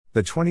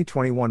The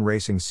 2021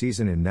 racing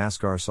season in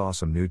NASCAR saw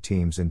some new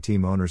teams and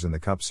team owners in the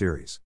Cup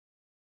Series.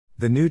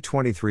 The new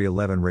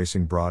 23XI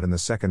Racing brought in the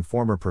second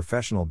former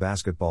professional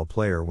basketball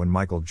player when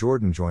Michael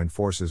Jordan joined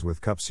forces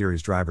with Cup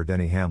Series driver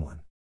Denny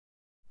Hamlin.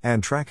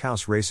 And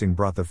Trackhouse Racing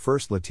brought the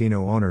first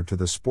Latino owner to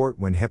the sport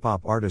when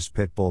hip-hop artist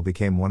Pitbull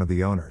became one of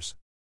the owners.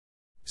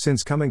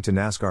 Since coming to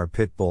NASCAR,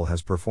 Pitbull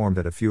has performed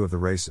at a few of the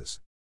races.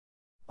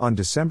 On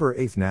December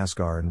 8,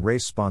 NASCAR and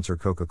race sponsor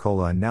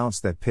Coca-Cola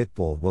announced that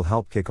Pitbull will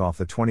help kick off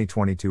the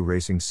 2022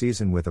 racing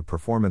season with a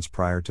performance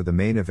prior to the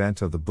main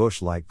event of the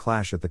Busch Light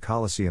Clash at the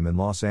Coliseum in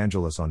Los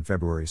Angeles on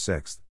February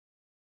 6.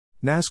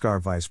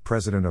 NASCAR Vice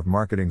President of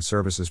Marketing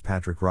Services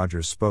Patrick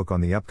Rogers spoke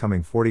on the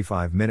upcoming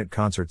 45-minute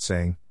concert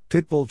saying,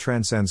 "Pitbull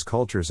transcends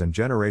cultures and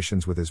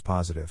generations with his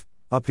positive,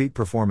 upbeat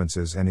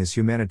performances and his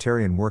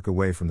humanitarian work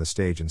away from the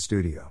stage and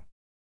studio.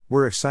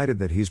 We're excited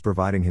that he's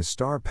providing his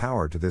star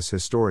power to this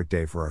historic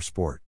day for our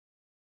sport."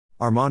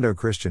 Armando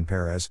Christian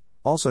Perez,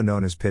 also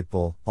known as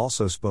Pitbull,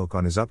 also spoke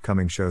on his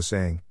upcoming show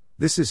saying,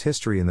 "This is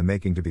history in the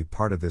making to be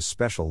part of this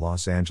special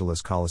Los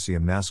Angeles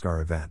Coliseum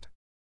NASCAR event.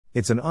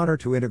 It's an honor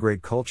to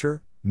integrate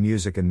culture,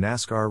 music and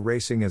NASCAR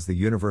racing as the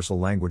universal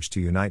language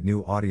to unite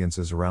new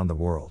audiences around the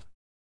world."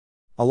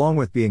 Along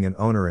with being an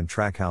owner in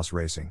Trackhouse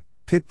Racing,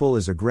 Pitbull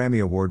is a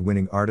Grammy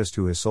Award-winning artist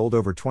who has sold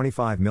over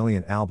 25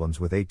 million albums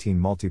with 18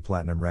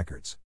 multi-platinum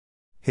records.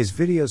 His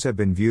videos have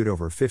been viewed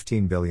over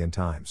 15 billion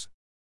times.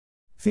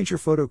 Feature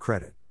photo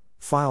credit.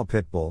 File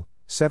Pitbull,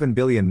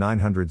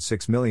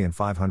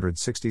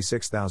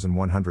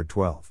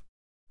 7,906,566,112.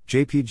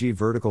 JPG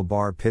vertical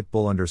bar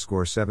Pitbull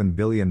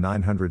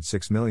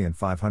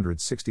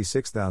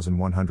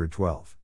 _7,906,566,112.